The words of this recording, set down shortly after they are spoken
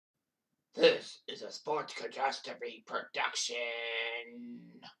This is a Sports Catastrophe production.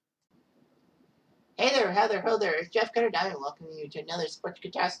 Hey there, ho there. It's Jeff Cutter Diamond welcoming you to another Sports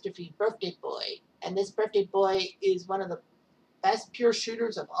Catastrophe birthday boy. And this birthday boy is one of the best pure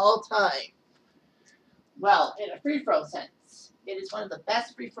shooters of all time. Well, in a free throw sense, it is one of the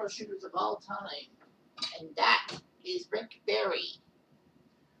best free throw shooters of all time. And that is Rick Barry.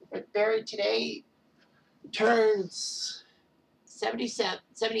 Rick Barry today turns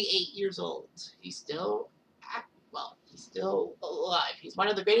 78 years old. He's still alive. He's one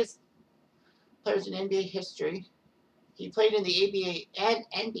of the greatest players in NBA history. He played in the ABA and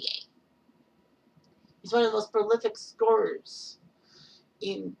NBA. He's one of the most prolific scorers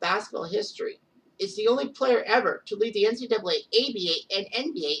in basketball history. Is the only player ever to lead the NCAA, ABA, and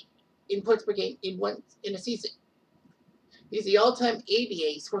NBA in points per game in a season. He's the all-time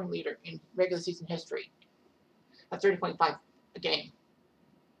ABA scoring leader in regular season history at 30.5 a game.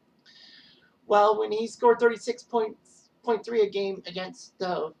 Well, when he scored 36.3 a game against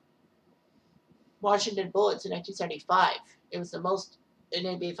the Washington Bullets in 1975, it was the most in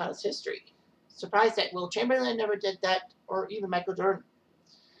NBA Finals history. Surprised that Will Chamberlain never did that, or even Michael Jordan.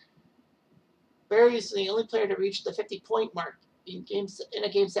 Barry is the only player to reach the 50-point mark in a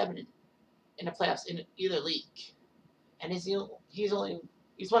game 7 in the playoffs in either league, and he's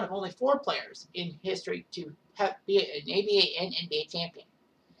one of only 4 players in history to be an ABA and NBA champion.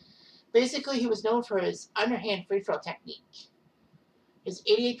 Basically, he was known for his underhand free throw technique. His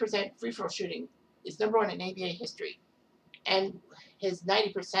 88% free throw shooting is #1 in ABA history, and his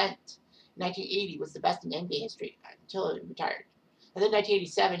 90% in 1980 was the best in NBA history until he retired. And then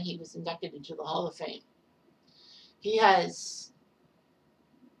 1987, he was inducted into the Hall of Fame. He has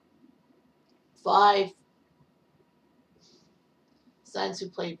 5 sons who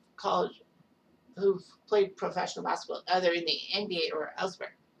played professional basketball, either in the NBA or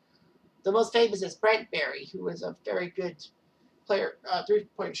elsewhere. The most famous is Brent Barry, who was a very good player,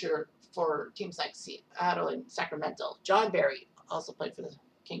 three-point shooter for teams like Seattle and Sacramento. John Barry also played for the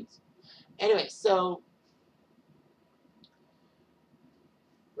Kings. Anyway, so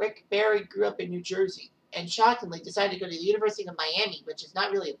Rick Barry grew up in New Jersey and shockingly decided to go to the University of Miami, which is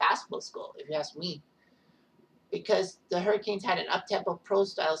not really a basketball school, if you ask me, because the Hurricanes had an up-tempo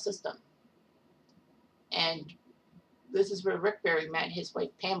pro-style system. And this is where Rick Barry met his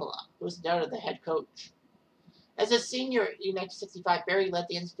wife Pamela, who was the daughter of the head coach. As a senior in 1965, Barry led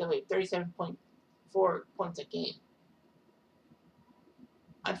the NCAA 37.4 points a game.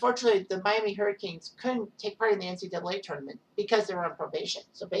 Unfortunately, the Miami Hurricanes couldn't take part in the NCAA tournament because they were on probation.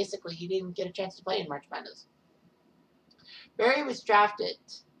 So basically, he didn't get a chance to play in March Madness. Barry was drafted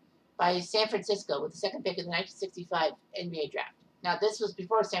by San Francisco with the 2nd pick in the 1965 NBA draft. Now, this was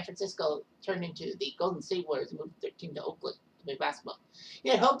before San Francisco turned into the Golden State Warriors and moved their team to Oakland to play basketball. He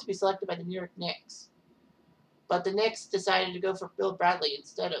had hoped to be selected by the New York Knicks, but the Knicks decided to go for Bill Bradley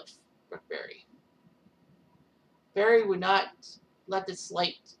instead of Rick Barry. Barry would not let this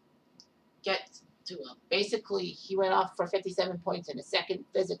slight get to him. Basically, he went off for 57 points in his second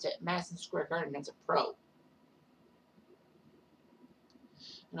visit to Madison Square Garden as a pro.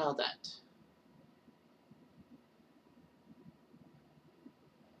 And all that.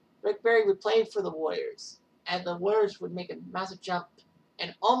 Rick Barry would play for the Warriors, and the Warriors would make a massive jump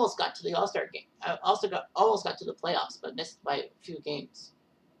and almost got to the All-Star game. Almost got to the playoffs, but missed by a few games.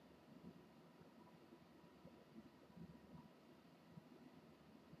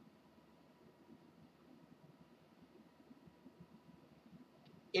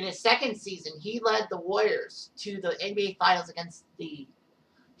 In his second season, he led the Warriors to the NBA Finals against the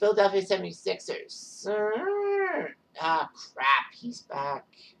Philadelphia 76ers. Crap, he's back.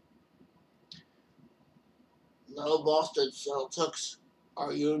 No, Boston Celtics.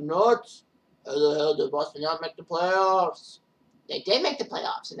 Are you nuts? How the hell did Boston not make the playoffs? They did make the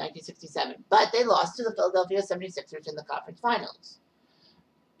playoffs in 1967, but they lost to the Philadelphia 76ers in the conference finals.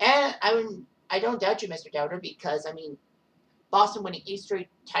 And I don't doubt you, Mr. Doubter, because, Boston winning 8 straight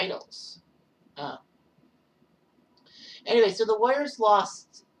titles. Anyway, so the Warriors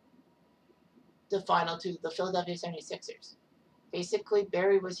lost the final to the Philadelphia 76ers. Basically,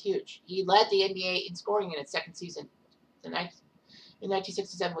 Barry was huge. He led the NBA in scoring in its second season in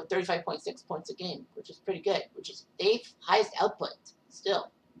 1967 with 35.6 points a game, which is pretty good, which is the 8th highest output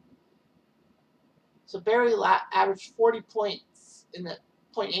still. So Barry averaged 40 points in the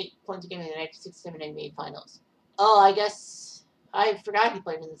 0.8 points a game in the 1967 NBA Finals. Oh, I guess I forgot he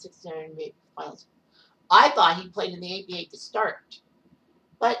played in the 67 NBA Finals. I thought he played in the ABA to start,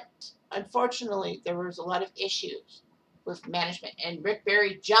 but unfortunately, there was a lot of issues with management, and Rick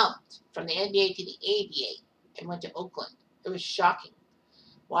Barry jumped from the NBA to the ABA and went to Oakland. It was shocking.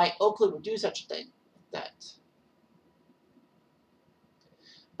 why Oakland would do such a thing like that.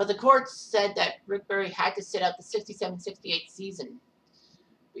 But the courts said that Rick Barry had to sit out the 67-68 season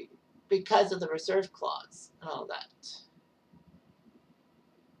because of the reserve clause and all that.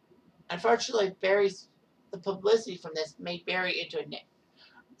 Unfortunately, the publicity from this made Barry into a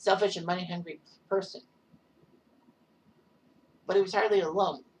selfish and money-hungry person. But he was hardly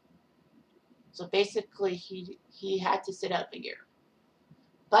alone. So basically, he had to sit out a year.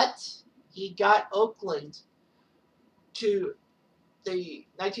 But he got Oakland to the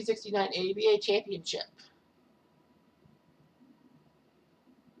 1969 ABA championship.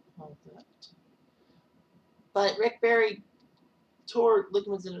 All that. But Rick Barry tore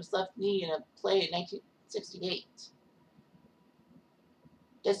ligaments in his left knee in a play in 1968.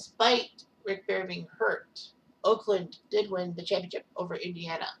 Despite Rick Barry being hurt, Oakland did win the championship over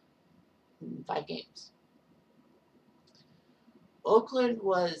Indiana in 5 games. Oakland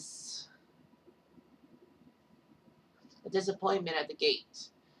was a disappointment at the gate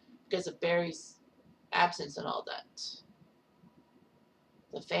because of Barry's absence and all that.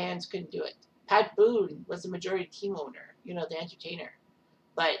 The fans couldn't do it. Pat Boone was the majority team owner, the entertainer,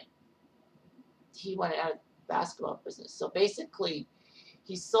 but he went out of the basketball business. So basically,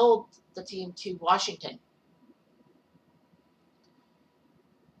 he sold the team to Washington.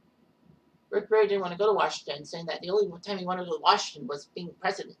 Rick Barry didn't want to go to Washington, saying that the only time he wanted to go to Washington was being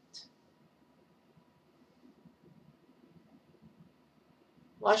president.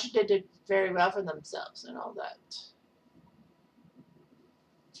 Washington did very well for themselves and all that.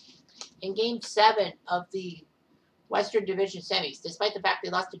 In Game 7 of the Western Division semis, despite the fact they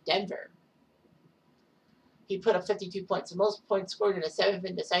lost to Denver, he put up 52 points, the most points scored in a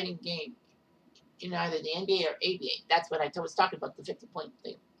 7-win deciding game in either the NBA or ABA. That's what I was talking about, the 50-point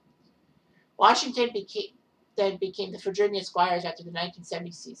thing. Washington then became the Virginia Squires after the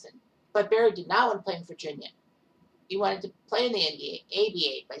 1970 season. But Barry did not want to play in Virginia. He wanted to play in the NBA,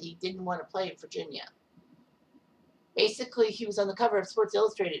 ABA, but he didn't want to play in Virginia. Basically, he was on the cover of Sports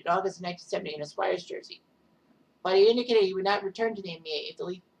Illustrated in August of 1970 in a Squires jersey. But he indicated he would not return to the NBA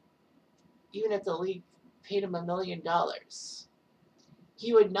even if the league paid him $1 million.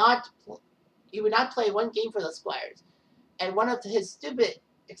 He would not play one game for the Squires. And one of his stupid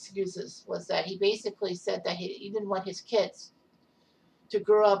excuses was that he basically said that he didn't want his kids to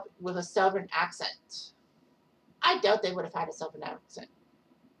grow up with a Southern accent. I doubt they would have had a Southern accent.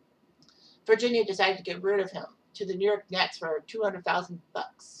 Virginia decided to get rid of him to the New York Nets for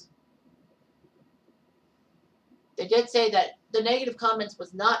 $200,000. They did say that the negative comments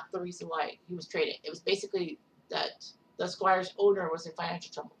was not the reason why he was traded. It was basically that the Squires owner was in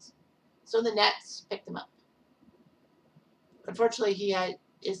financial troubles. So the Nets picked him up. Unfortunately,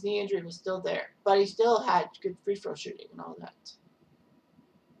 his knee injury was still there, but he still had good free throw shooting and all that.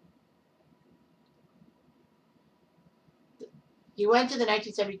 He went to the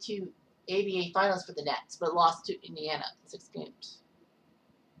 1972 ABA Finals for the Nets, but lost to Indiana in 6 games.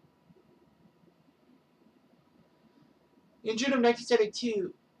 In June of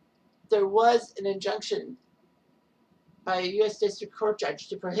 1972, there was an injunction by a U.S. District Court judge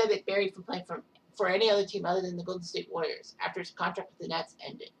to prohibit Barry from playing for any other team other than the Golden State Warriors after his contract with the Nets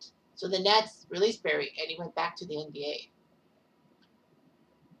ended. So the Nets released Barry, and he went back to the NBA.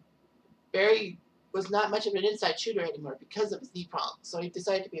 Barry was not much of an inside shooter anymore because of his knee problems, so he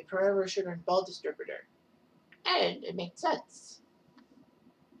decided to be a perimeter shooter and ball distributor. And it made sense.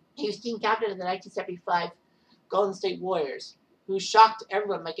 He was team captain of the 1975 Golden State Warriors, who shocked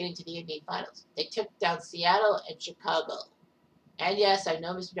everyone by getting to the NBA Finals. They took down Seattle and Chicago. And yes, I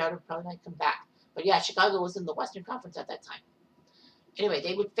know Mr. Dowder probably might come back. But yeah, Chicago was in the Western Conference at that time. Anyway,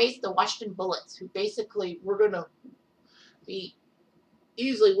 they would face the Washington Bullets, who basically were going to be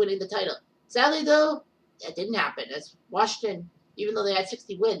easily winning the title. Sadly, though, that didn't happen, as Washington, even though they had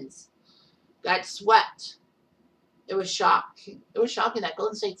 60 wins, got swept. It was shocking. It was shocking that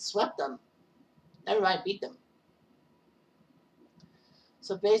Golden State swept them. Never mind, beat them.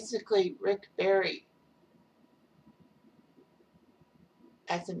 So basically, Rick Barry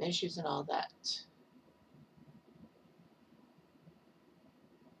had some issues and all that.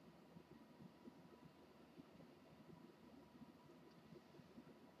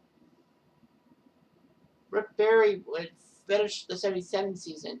 Rick Barry would finish the 77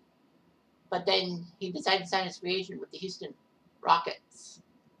 season, but then he decided to sign his free agent with the Houston Rockets.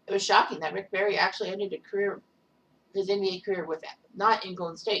 It was shocking that Rick Barry actually ended his NBA career with not in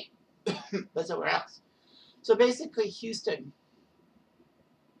Golden State, but somewhere else. So basically, Houston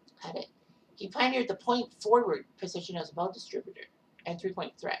had it. He pioneered the point forward position as a ball distributor and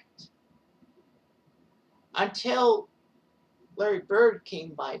 3-point threat. Until Larry Bird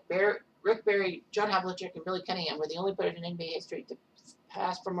came by. Rick Barry, John Havlicek, and Billy Cunningham were the only players in NBA history to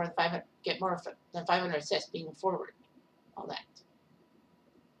pass for more than 500, get more than 500 assists being forward. All that.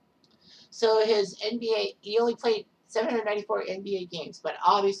 So his NBA, he only played 794 NBA games, but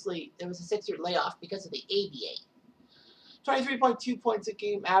obviously there was a 6-year layoff because of the ABA. 23.2 points a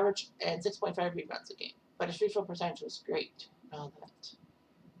game average and 6.5 rebounds a game. But his free throw percentage was great. All that.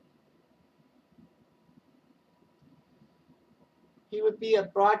 He would be a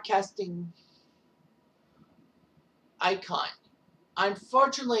broadcasting icon.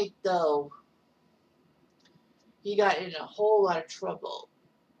 Unfortunately, though, he got in a whole lot of trouble.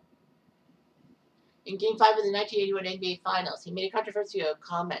 In Game 5 of the 1981 NBA Finals, he made a controversial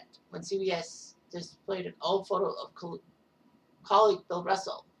comment when CBS displayed an old photo of colleague Bill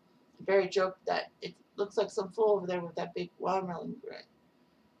Russell. Barry joked that it looks like some fool over there with that big watermelon grin.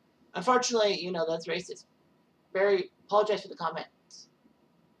 Unfortunately, that's racist. Barry apologized for the comments.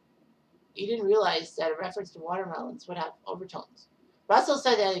 He didn't realize that a reference to watermelons would have overtones. Russell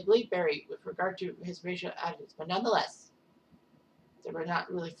said that he believed Barry with regard to his racial attitudes, but nonetheless, they were not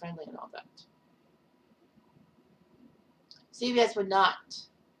really friendly and all that. CBS would not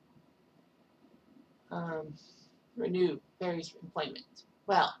renew Barry's employment.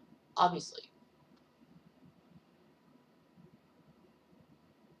 Well, obviously.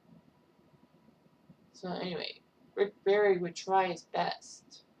 So anyway, Rick Barry would try his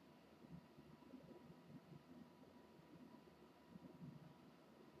best.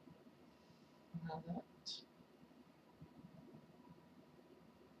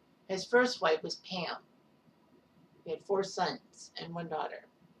 His first wife was Pam. He had 4 sons and 1 daughter.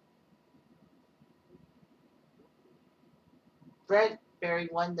 Brent Barry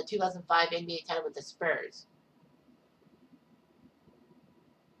won the 2005 NBA title with the Spurs.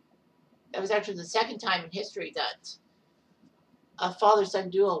 That was actually the second time in history that a father-son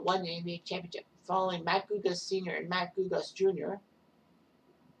duo won the NBA championship, following Matt Gugas Sr. and Matt Gugas Jr.,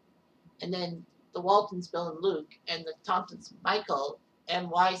 and then the Waltons, Bill and Luke, and the Thompsons, Michael,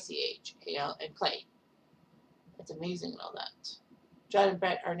 MYCH, and Clay. That's amazing and all that. John and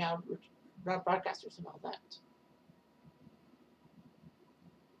Brett are now broadcasters and all that.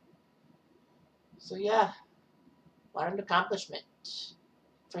 So yeah, what an accomplishment.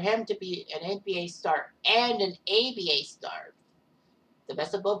 For him to be an NBA star and an ABA star. The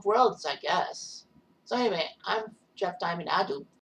best of both worlds, I guess. So anyway, I'm Jeff Diamond Adu.